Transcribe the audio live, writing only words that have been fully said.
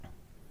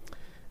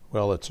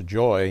Well, it's a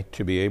joy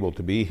to be able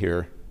to be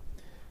here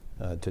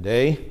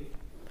today,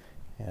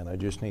 and I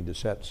just need to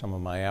set some of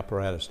my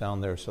apparatus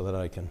down there so that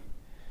I can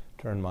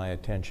turn my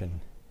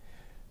attention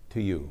to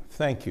you.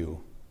 Thank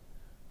you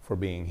for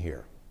being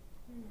here.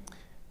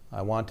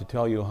 I want to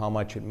tell you how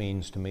much it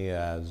means to me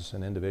as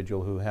an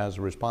individual who has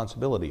a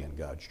responsibility in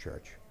God's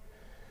church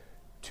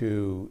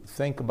to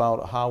think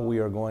about how we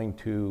are going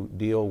to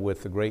deal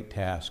with the great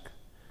task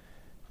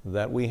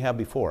that we have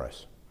before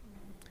us.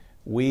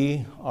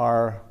 We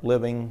are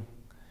living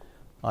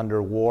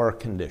under war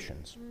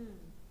conditions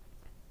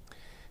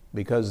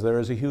because there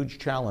is a huge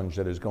challenge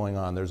that is going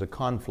on. There's a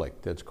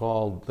conflict that's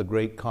called the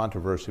great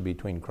controversy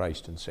between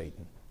Christ and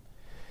Satan.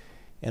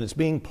 And it's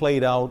being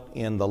played out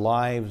in the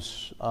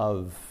lives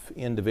of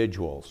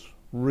individuals,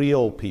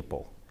 real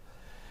people.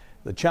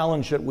 The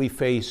challenge that we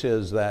face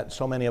is that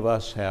so many of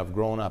us have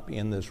grown up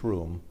in this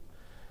room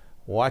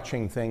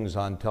watching things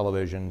on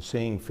television,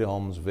 seeing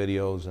films,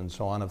 videos, and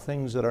so on of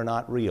things that are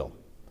not real.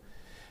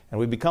 And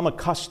we become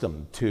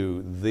accustomed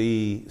to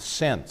the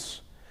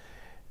sense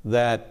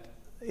that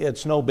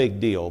it's no big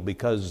deal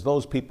because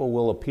those people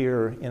will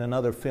appear in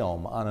another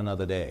film on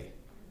another day.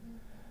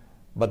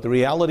 But the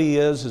reality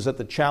is that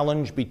the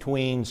challenge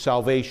between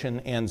salvation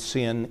and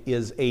sin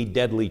is a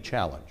deadly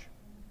challenge.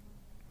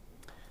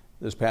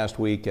 This past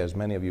week, as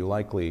many of you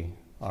likely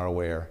are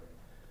aware,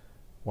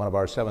 one of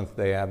our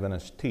Seventh-day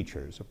Adventist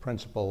teachers, a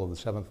principal of the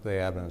Seventh-day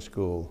Adventist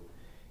School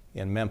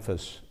in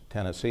Memphis,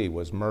 Tennessee,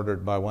 was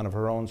murdered by one of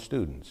her own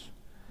students,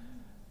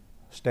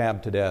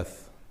 stabbed to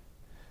death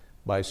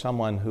by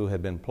someone who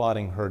had been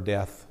plotting her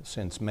death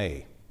since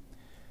May,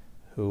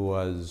 who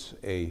was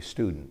a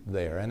student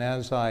there. And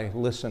as I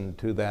listened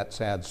to that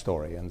sad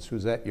story, and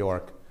Suzette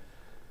York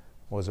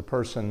was a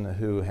person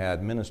who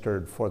had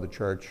ministered for the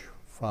church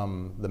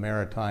from the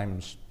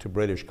Maritimes to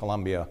British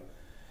Columbia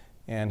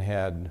and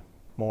had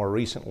more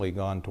recently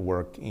gone to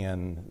work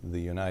in the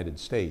United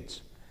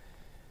States.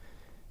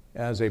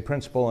 As a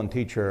principal and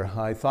teacher,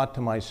 I thought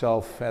to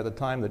myself at the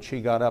time that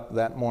she got up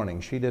that morning,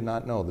 she did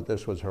not know that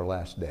this was her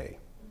last day.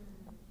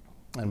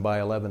 And by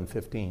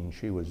 11:15,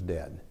 she was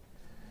dead.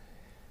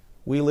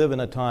 We live in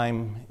a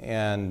time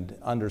and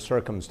under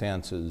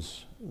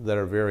circumstances that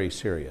are very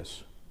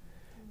serious,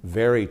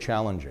 very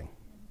challenging.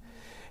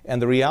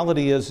 And the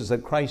reality is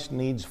that Christ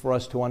needs for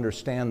us to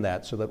understand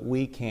that so that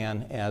we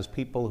can, as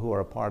people who are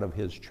a part of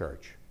His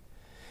church,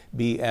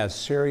 be as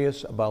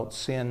serious about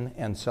sin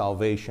and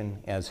salvation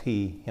as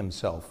He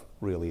Himself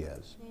really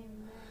is.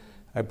 Amen.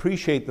 I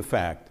appreciate the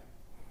fact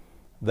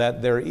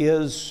that there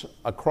is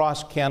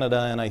across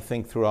Canada and I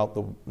think throughout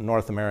the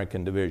North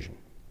American division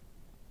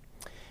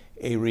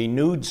a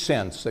renewed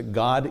sense that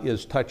God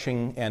is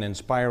touching and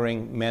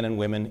inspiring men and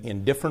women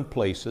in different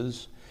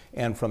places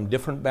and from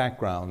different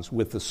backgrounds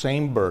with the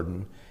same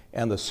burden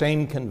and the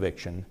same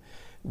conviction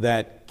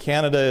that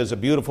Canada is a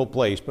beautiful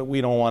place, but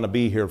we don't want to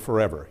be here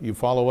forever. You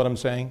follow what I'm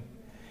saying?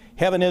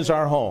 Heaven is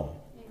our home.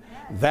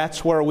 Amen.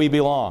 That's where we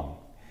belong.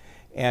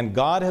 And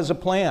God has a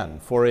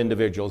plan for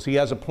individuals. He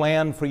has a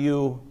plan for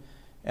you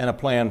and a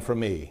plan for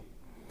me.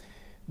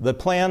 The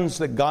plans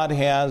that God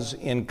has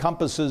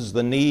encompasses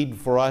the need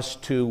for us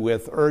to,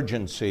 with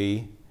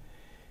urgency,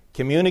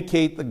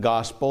 communicate the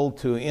gospel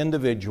to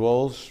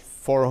individuals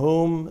for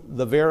whom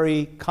the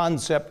very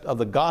concept of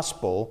the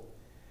gospel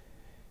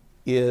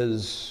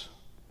is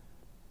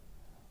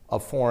a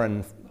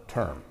foreign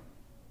term.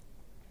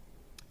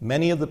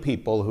 Many of the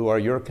people who are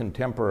your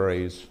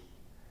contemporaries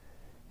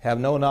have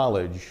no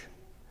knowledge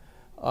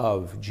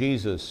of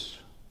Jesus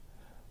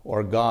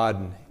or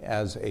God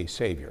as a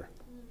Savior.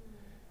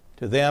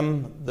 To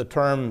them, the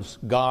terms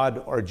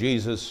God or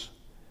Jesus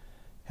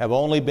have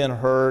only been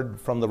heard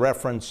from the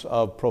reference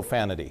of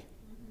profanity.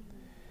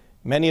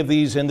 Many of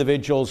these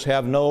individuals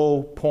have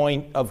no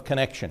point of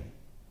connection.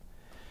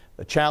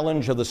 The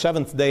challenge of the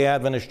Seventh-day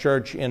Adventist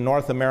Church in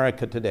North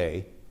America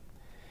today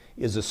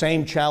is the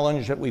same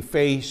challenge that we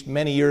faced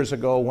many years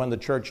ago when the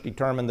church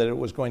determined that it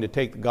was going to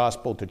take the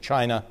gospel to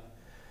China,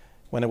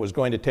 when it was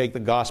going to take the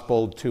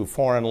gospel to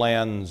foreign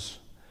lands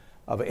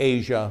of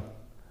Asia,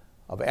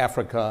 of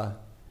Africa,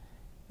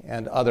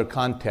 and other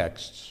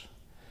contexts,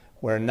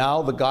 where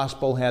now the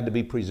gospel had to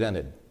be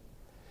presented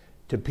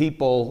to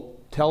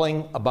people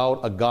telling about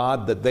a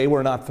God that they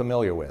were not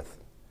familiar with,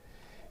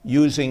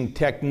 using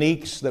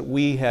techniques that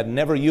we had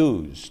never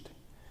used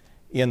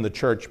in the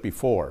church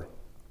before,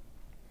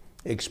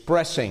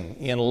 expressing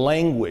in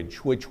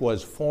language which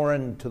was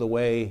foreign to the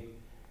way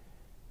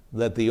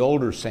that the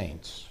older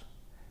saints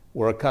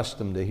were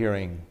accustomed to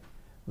hearing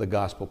the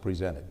gospel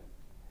presented.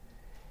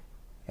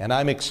 And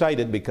I'm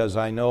excited because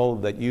I know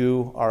that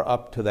you are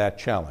up to that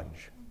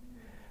challenge.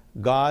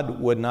 God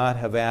would not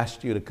have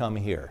asked you to come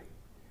here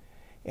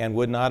and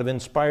would not have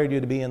inspired you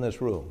to be in this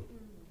room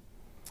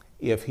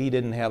if He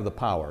didn't have the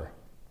power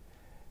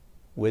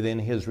within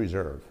His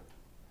reserve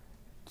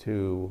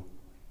to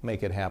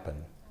make it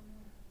happen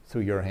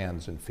through your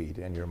hands and feet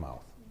and your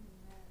mouth.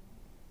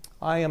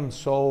 I am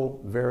so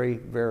very,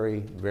 very,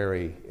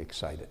 very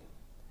excited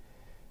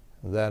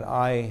that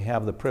I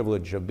have the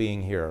privilege of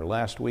being here.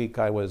 Last week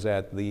I was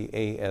at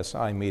the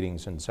ASI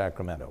meetings in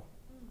Sacramento.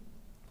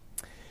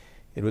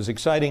 It was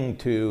exciting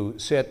to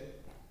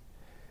sit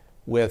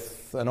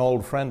with an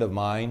old friend of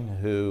mine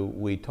who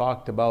we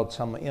talked about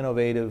some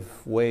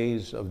innovative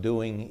ways of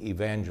doing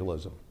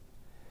evangelism.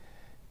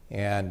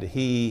 And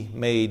he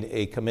made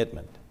a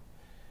commitment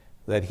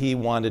that he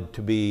wanted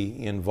to be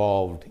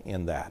involved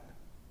in that.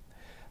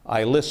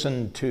 I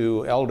listened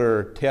to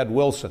Elder Ted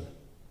Wilson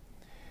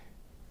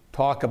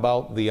talk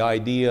about the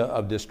idea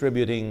of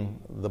distributing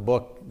the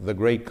book, The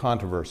Great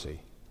Controversy.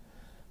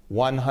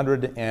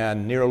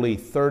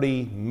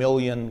 130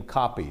 million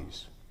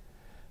copies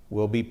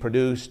will be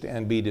produced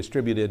and be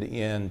distributed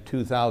in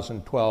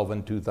 2012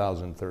 and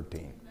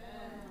 2013.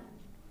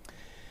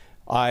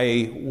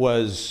 I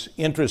was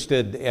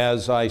interested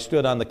as I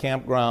stood on the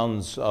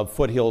campgrounds of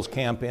Foothills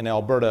Camp in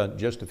Alberta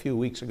just a few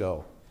weeks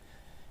ago,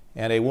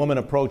 and a woman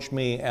approached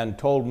me and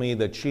told me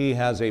that she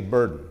has a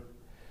burden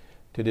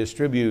to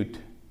distribute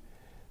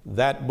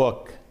that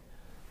book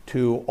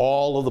to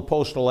all of the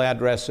postal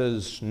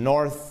addresses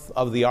north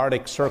of the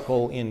Arctic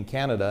Circle in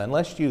Canada.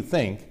 Unless you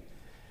think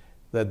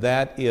that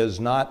that is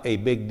not a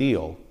big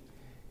deal,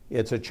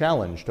 it's a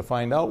challenge to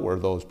find out where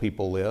those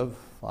people live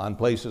on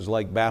places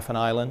like Baffin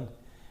Island,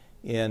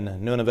 in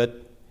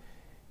Nunavut,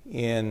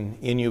 in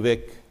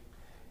Inuvik,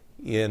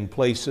 in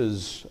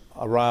places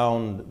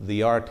around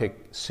the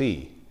Arctic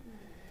Sea.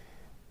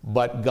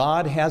 But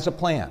God has a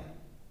plan,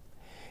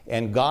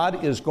 and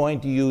God is going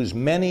to use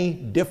many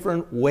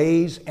different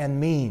ways and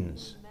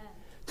means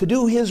to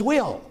do His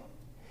will.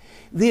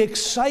 The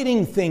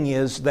exciting thing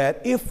is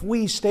that if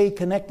we stay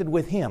connected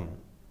with Him,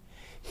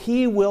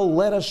 He will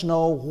let us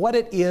know what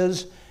it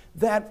is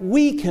that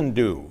we can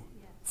do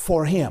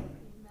for Him.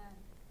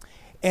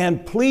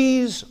 And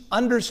please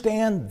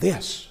understand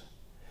this,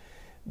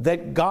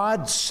 that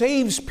God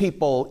saves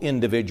people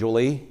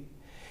individually,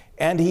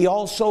 and He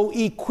also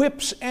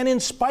equips and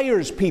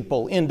inspires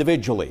people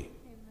individually.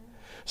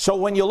 So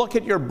when you look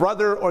at your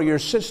brother or your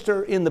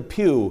sister in the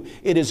pew,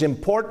 it is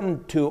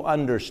important to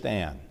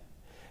understand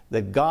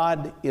that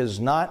God is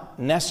not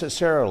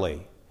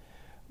necessarily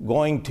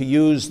going to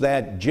use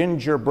that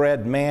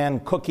gingerbread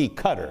man cookie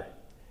cutter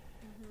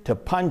to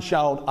punch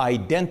out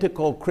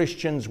identical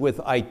Christians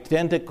with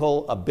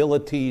identical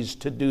abilities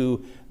to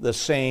do the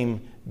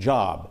same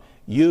job.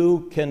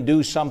 You can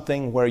do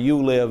something where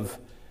you live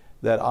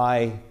that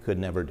I could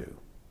never do,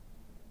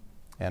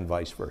 and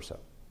vice versa.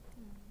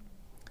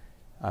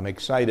 I'm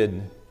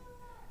excited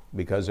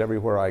because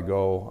everywhere I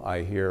go,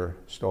 I hear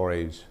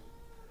stories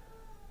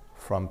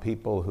from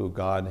people who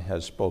God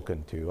has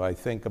spoken to. I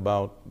think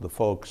about the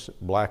folks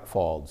at Black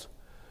Falls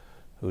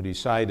who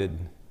decided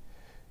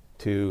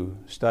to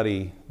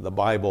study the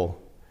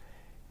Bible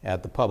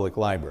at the public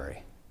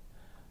library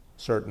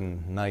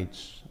certain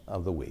nights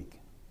of the week.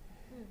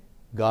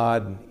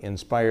 God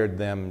inspired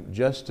them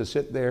just to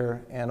sit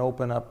there and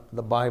open up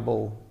the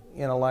Bible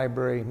in a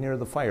library near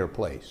the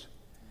fireplace.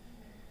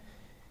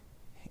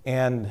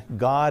 And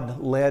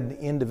God led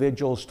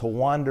individuals to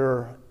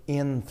wander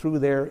in through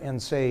there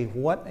and say,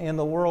 "What in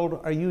the world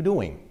are you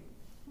doing?"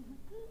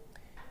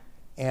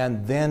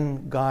 And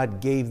then God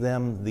gave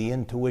them the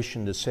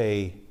intuition to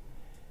say,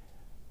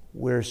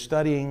 "We're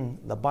studying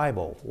the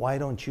Bible. Why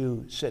don't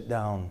you sit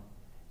down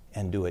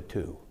and do it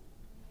too?"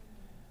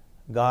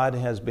 God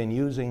has been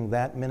using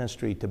that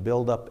ministry to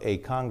build up a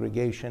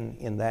congregation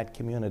in that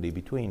community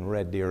between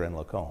Red Deer and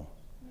Lacombe.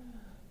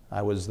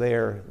 I was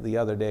there the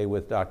other day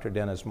with Dr.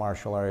 Dennis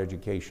Marshall, our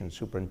education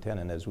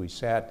superintendent, as we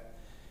sat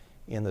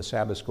in the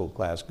Sabbath school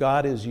class.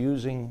 God is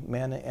using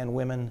men and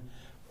women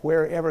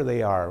wherever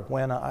they are.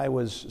 When I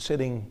was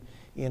sitting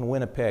in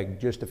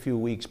Winnipeg just a few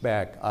weeks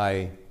back,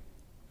 I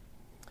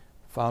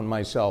found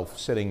myself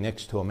sitting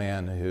next to a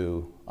man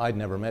who I'd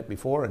never met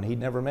before, and he'd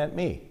never met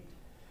me.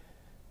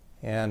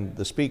 And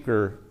the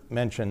speaker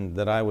mentioned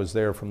that I was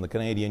there from the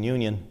Canadian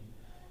Union,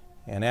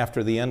 and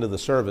after the end of the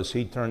service,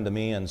 he turned to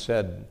me and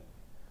said,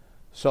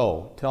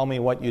 "So, tell me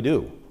what you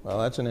do." Well,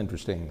 that's an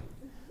interesting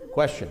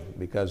question,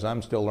 because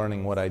I'm still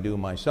learning what I do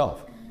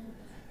myself.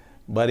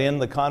 But in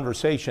the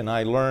conversation,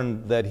 I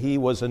learned that he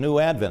was a new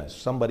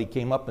Adventist. Somebody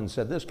came up and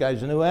said, "This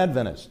guy's a new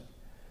Adventist."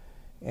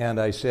 And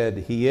I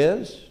said, "He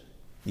is?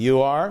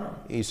 You are?"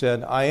 He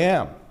said, "I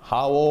am."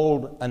 "How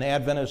old an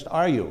Adventist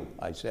are you?"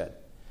 I said.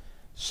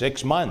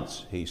 6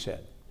 months, he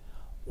said.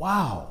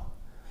 Wow.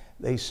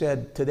 They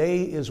said,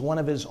 today is one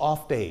of his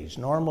off days.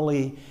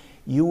 Normally,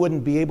 you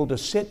wouldn't be able to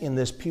sit in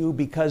this pew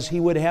because he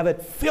would have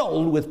it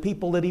filled with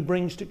people that he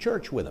brings to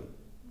church with him.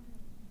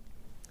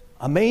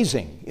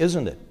 Amazing,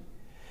 isn't it?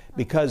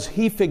 Because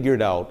he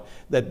figured out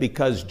that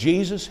because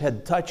Jesus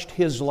had touched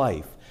his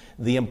life,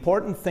 the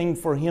important thing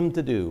for him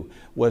to do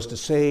was to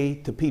say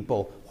to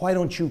people, "Why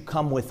don't you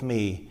come with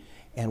me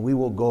and we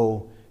will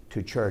go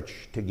to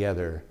church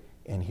together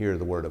and hear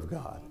the Word of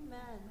God." Amen.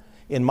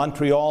 In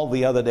Montreal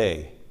the other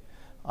day,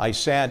 I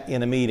sat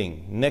in a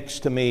meeting. Next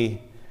to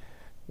me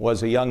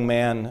was a young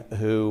man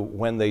who,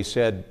 when they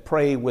said,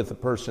 "Pray with the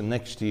person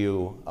next to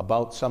you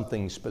about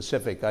something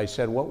specific," I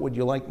said, "What would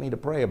you like me to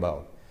pray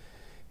about?"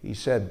 He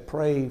said,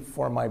 pray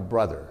for my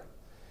brother.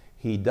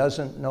 He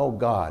doesn't know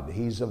God.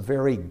 He's a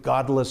very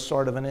godless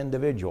sort of an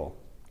individual.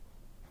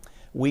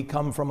 We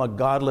come from a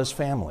godless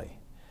family.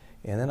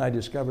 And then I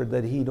discovered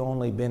that he'd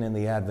only been in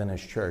the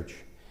Adventist church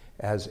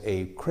as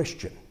a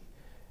Christian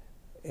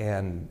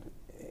and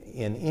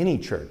in any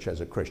church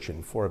as a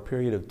Christian for a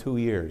period of 2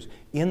 years.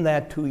 In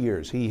that 2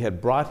 years, he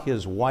had brought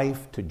his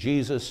wife to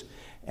Jesus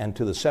and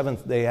to the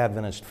Seventh-day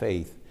Adventist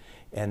faith.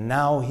 And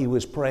now he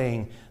was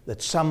praying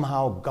that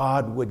somehow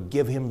God would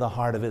give him the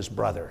heart of his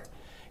brother.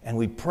 And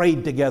we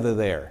prayed together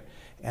there.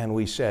 And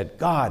we said,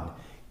 God,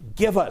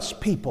 give us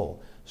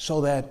people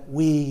so that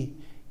we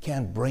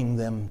can bring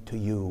them to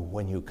you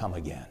when you come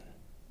again.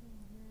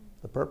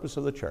 The purpose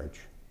of the church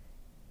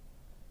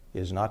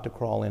is not to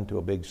crawl into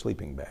a big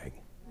sleeping bag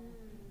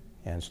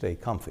and stay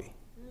comfy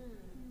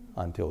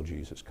until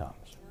Jesus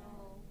comes.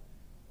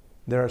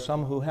 There are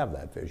some who have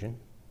that vision,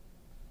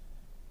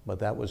 but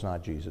that was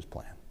not Jesus'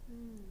 plan.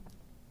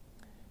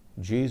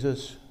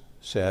 Jesus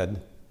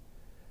said,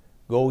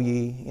 go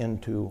ye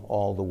into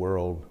all the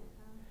world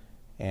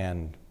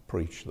and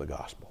preach the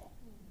gospel.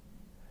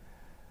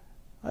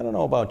 I don't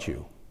know about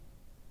you,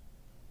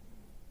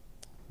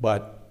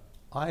 but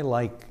I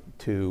like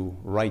to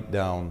write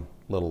down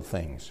little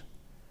things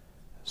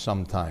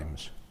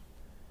sometimes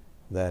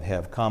that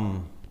have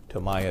come to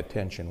my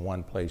attention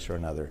one place or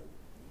another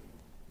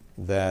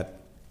that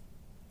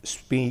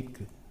speak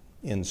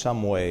in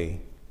some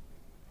way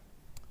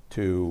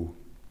to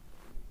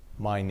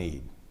my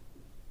need.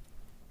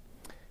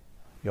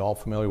 You all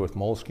familiar with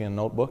Moleskine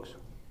notebooks?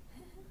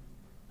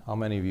 How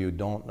many of you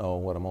don't know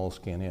what a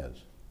Moleskine is?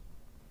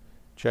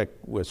 Check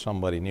with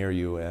somebody near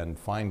you and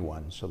find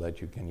one so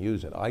that you can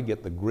use it. I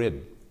get the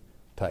grid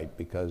type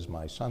because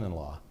my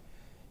son-in-law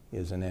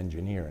is an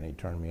engineer and he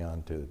turned me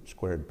on to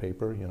squared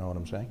paper, you know what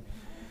I'm saying?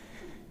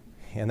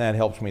 And that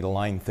helps me to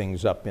line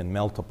things up in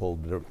multiple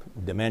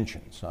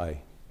dimensions.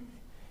 I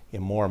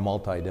am more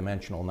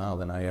multidimensional now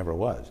than I ever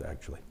was,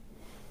 actually.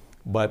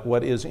 But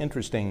what is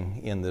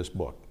interesting in this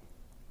book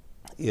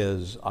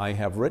is I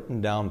have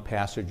written down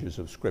passages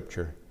of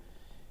Scripture,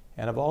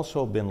 and I've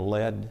also been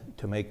led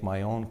to make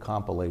my own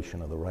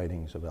compilation of the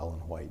writings of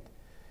Ellen White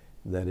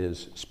that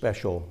is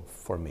special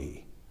for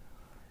me.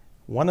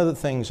 One of the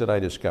things that I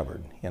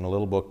discovered in a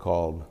little book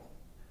called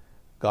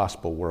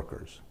Gospel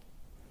Workers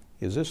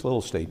is this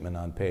little statement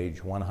on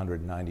page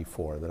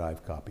 194 that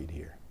I've copied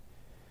here.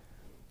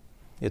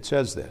 It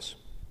says this: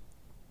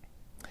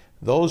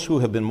 those who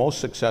have been most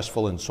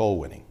successful in soul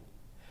winning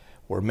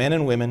were men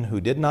and women who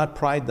did not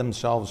pride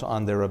themselves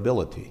on their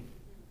ability,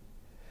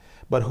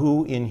 but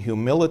who in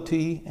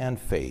humility and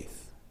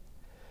faith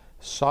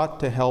sought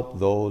to help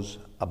those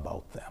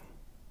about them.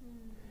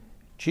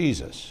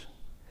 Jesus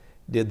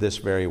did this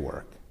very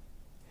work.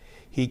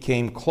 He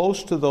came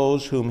close to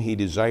those whom he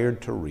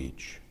desired to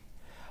reach.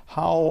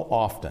 How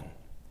often,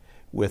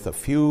 with a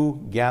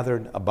few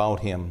gathered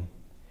about him,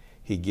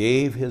 he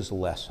gave his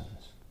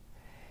lessons,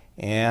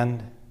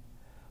 and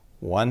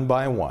one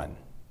by one,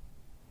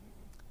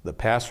 the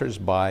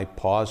passers-by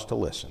paused to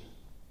listen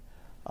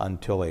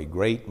until a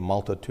great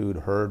multitude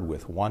heard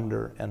with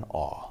wonder and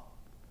awe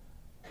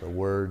the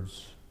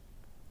words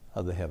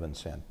of the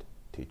heaven-sent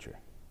teacher.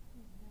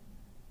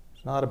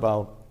 It's not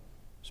about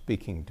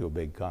speaking to a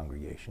big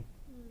congregation.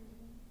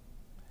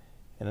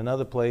 In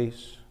another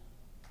place,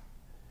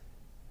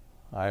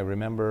 I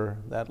remember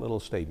that little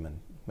statement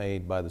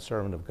made by the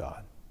servant of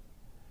God.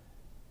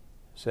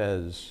 It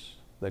says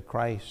that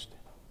Christ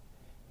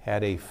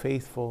had a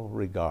faithful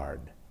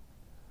regard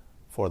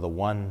for the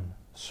one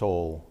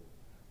soul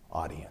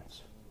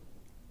audience.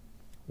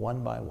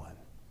 One by one.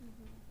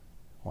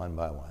 One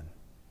by one.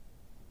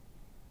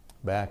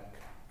 Back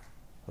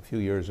a few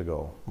years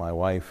ago, my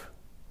wife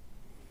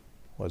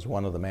was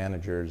one of the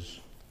managers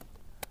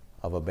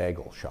of a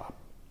bagel shop.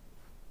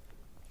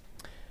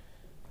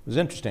 It was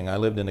interesting. I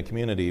lived in a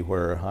community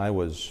where I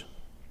was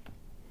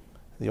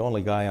the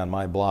only guy on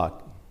my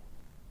block,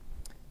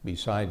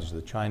 besides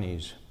the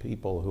Chinese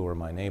people who were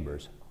my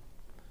neighbors,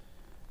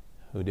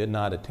 who did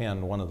not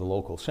attend one of the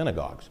local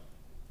synagogues.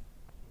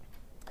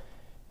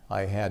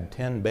 I had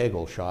 10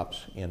 bagel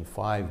shops in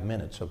 5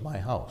 minutes of my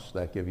house.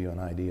 That gives you an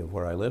idea of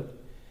where I lived.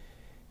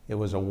 It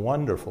was a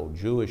wonderful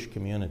Jewish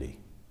community.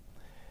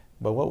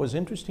 But what was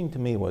interesting to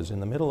me was in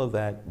the middle of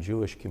that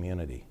Jewish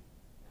community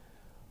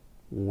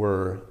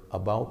were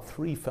about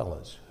 3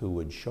 fellas who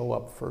would show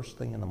up first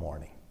thing in the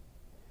morning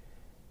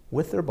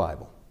with their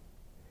Bible,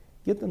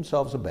 get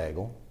themselves a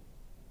bagel,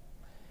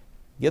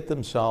 get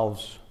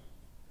themselves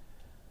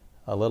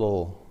a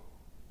little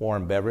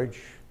warm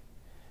beverage.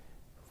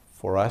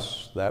 For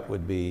us, that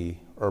would be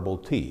herbal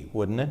tea,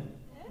 wouldn't it?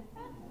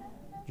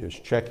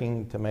 Just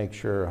checking to make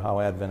sure how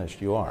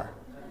Adventist you are.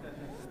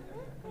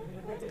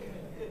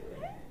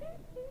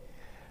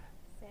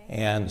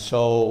 And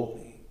so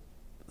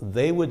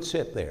they would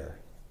sit there,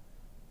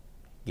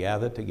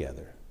 gather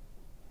together,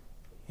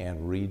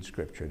 and read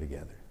Scripture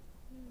together.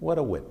 What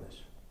a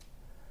witness.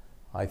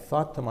 I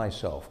thought to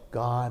myself,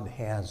 God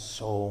has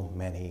so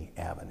many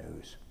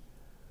avenues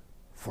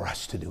for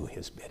us to do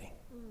His bidding.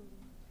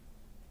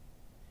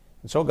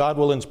 And so God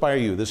will inspire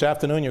you. This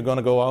afternoon you're going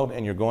to go out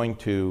and you're going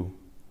to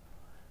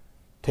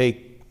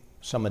take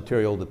some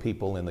material to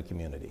people in the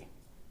community.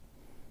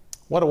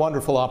 What a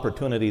wonderful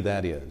opportunity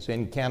that is.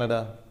 In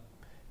Canada,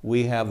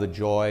 we have the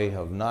joy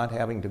of not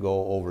having to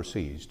go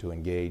overseas to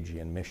engage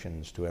in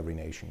missions to every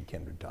nation,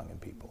 kindred, tongue,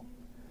 and people.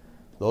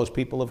 Those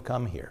people have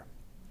come here.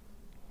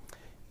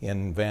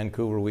 In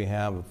Vancouver, we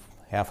have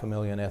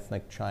 500,000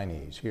 ethnic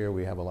Chinese. Here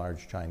we have a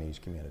large Chinese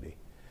community.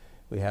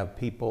 We have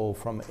people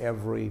from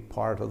every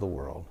part of the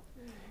world.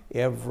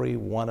 Every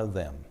one of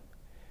them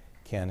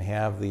can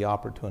have the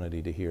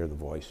opportunity to hear the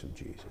voice of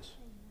Jesus,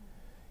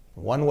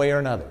 one way or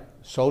another.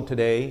 So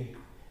today,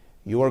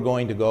 you are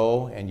going to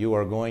go and you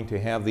are going to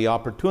have the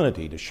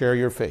opportunity to share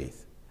your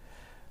faith.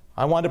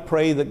 I want to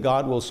pray that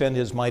God will send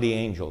His mighty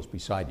angels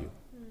beside you.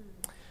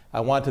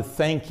 I want to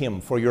thank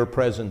Him for your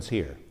presence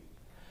here.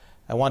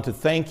 I want to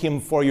thank Him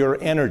for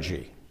your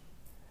energy.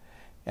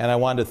 And I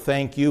want to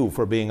thank you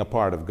for being a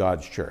part of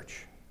God's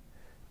church.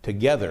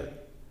 Together,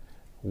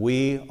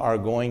 we are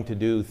going to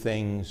do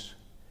things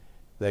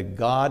that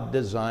God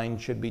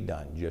designed should be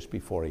done just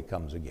before He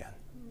comes again.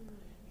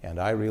 And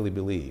I really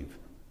believe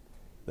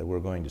that we're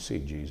going to see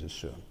Jesus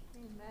soon.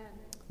 Amen.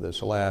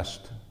 This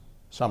last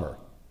summer,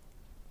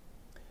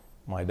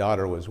 my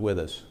daughter was with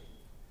us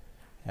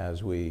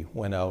as we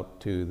went out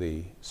to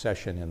the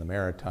session in the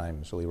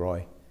Maritimes,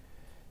 Leroy,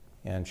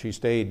 and she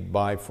stayed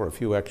by for a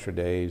few extra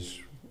days.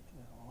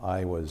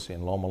 I was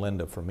in Loma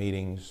Linda for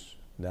meetings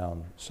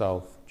down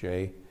south,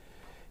 Jay,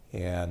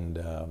 and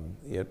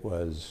it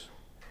was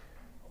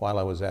while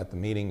I was at the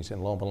meetings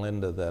in Loma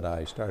Linda that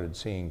I started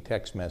seeing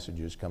text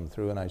messages come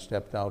through, and I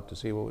stepped out to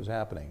see what was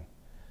happening.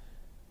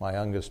 My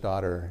youngest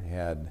daughter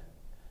had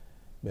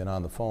been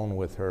on the phone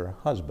with her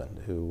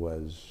husband, who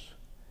was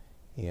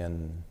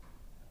in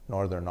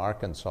northern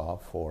Arkansas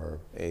for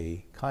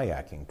a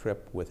kayaking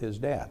trip with his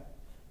dad.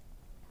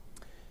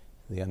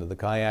 At the end of the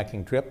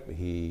kayaking trip,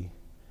 he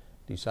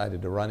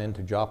decided to run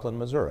into Joplin,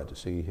 Missouri to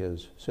see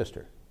his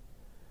sister.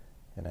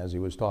 And as he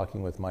was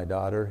talking with my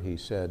daughter, he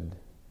said,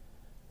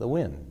 "The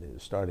wind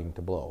is starting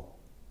to blow.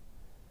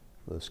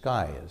 The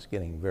sky is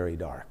getting very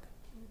dark.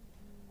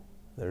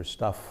 There's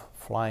stuff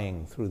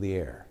flying through the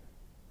air."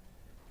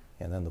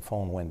 And then the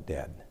phone went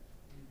dead.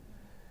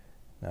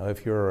 Now,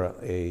 if you're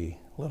a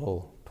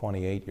little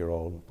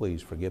 28-year-old,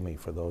 please forgive me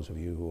for those of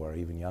you who are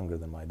even younger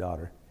than my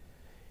daughter,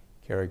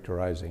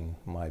 characterizing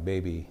my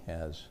baby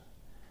as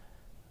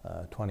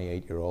a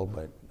 28-year-old,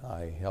 but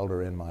I held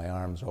her in my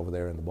arms over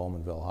there in the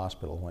Bowmanville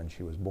Hospital when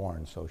she was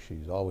born, so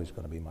she's always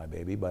going to be my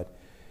baby. But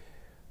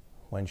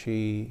when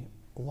she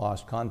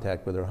lost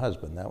contact with her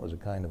husband, that was a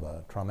kind of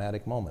a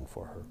traumatic moment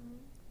for her.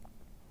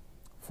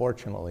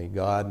 Fortunately,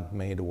 God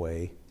made a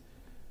way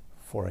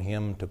for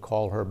him to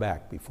call her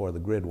back before the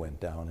grid went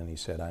down, and he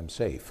said, "I'm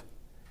safe."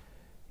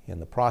 In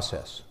the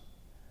process,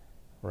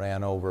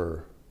 ran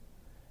over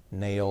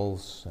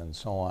nails and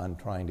so on,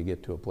 trying to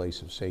get to a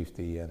place of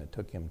safety, and it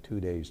took him 2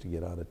 days to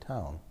get out of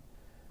town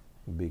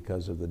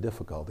because of the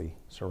difficulty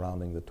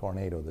surrounding the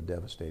tornado that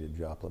devastated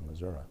Joplin,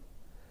 Missouri.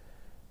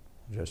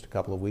 Just a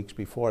couple of weeks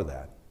before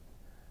that,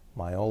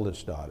 my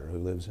oldest daughter, who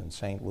lives in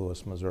St.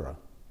 Louis, Missouri,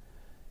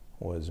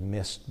 was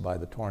missed by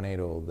the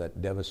tornado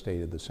that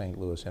devastated the St.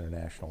 Louis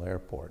International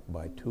Airport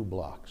by 2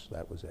 blocks.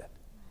 That was it.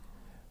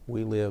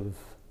 We live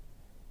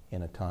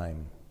in a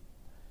time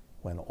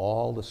when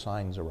all the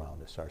signs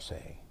around us are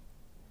saying,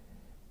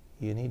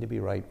 you need to be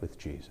right with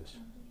Jesus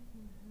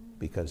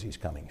because He's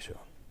coming soon.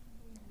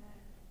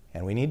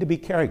 And we need to be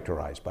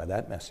characterized by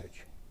that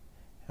message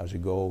as we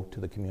go to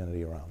the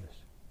community around us.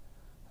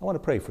 I want to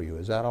pray for you.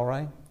 Is that all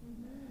right?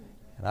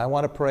 And I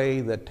want to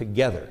pray that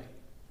together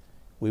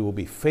we will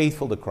be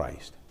faithful to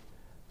Christ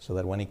so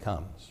that when He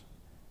comes,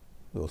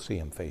 we'll see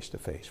Him face to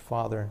face.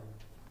 Father,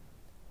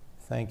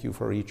 thank you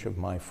for each of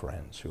my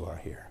friends who are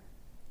here.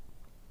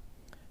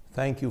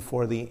 Thank you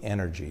for the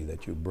energy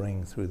that you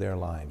bring through their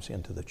lives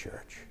into the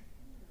church.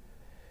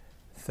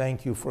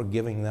 Thank you for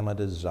giving them a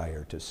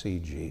desire to see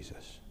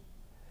Jesus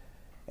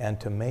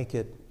and to make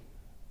it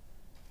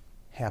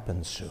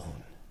happen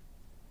soon.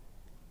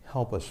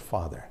 Help us,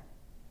 Father,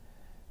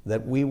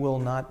 that we will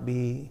not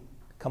be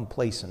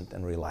complacent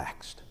and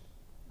relaxed.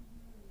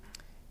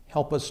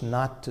 Help us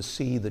not to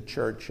see the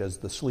church as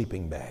the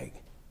sleeping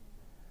bag,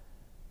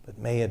 but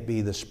may it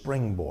be the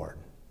springboard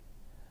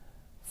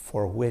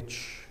for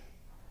which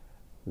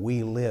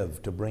we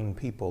live to bring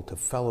people to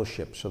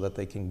fellowship so that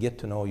they can get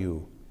to know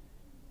you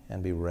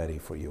and be ready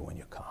for you when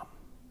you come.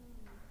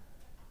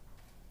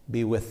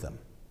 Be with them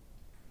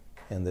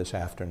in this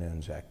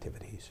afternoon's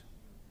activities.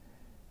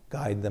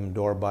 Guide them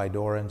door by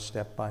door and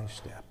step by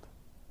step.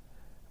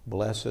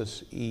 Bless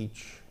us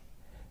each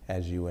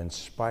as you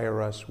inspire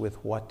us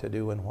with what to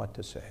do and what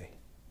to say.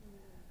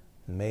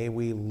 May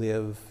we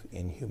live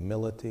in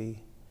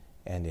humility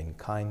and in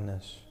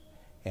kindness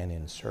and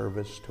in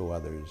service to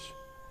others,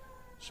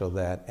 so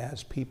that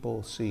as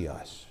people see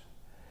us,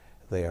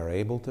 they are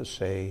able to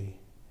say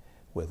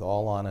with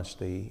all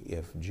honesty,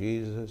 if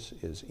Jesus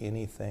is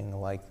anything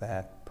like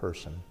that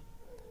person,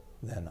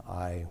 then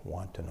I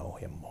want to know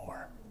Him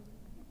more.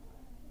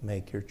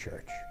 make your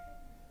church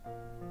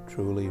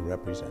truly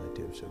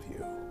representatives of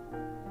you.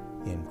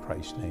 In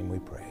Christ's name we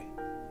pray.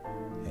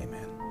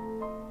 Amen.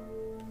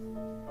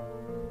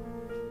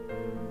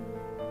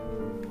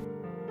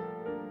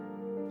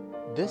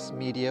 This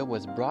media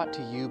was brought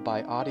to you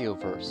by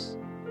Audioverse,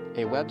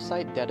 a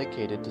website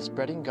dedicated to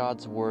spreading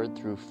God's Word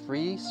through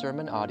free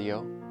sermon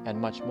audio and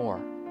much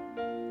more.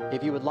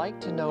 If you would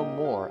like to know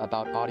more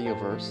about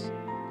Audioverse,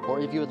 or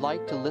if you would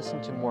like to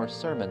listen to more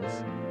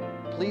sermons,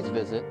 please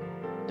visit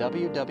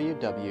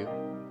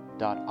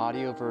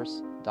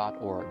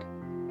www.audioverse.org.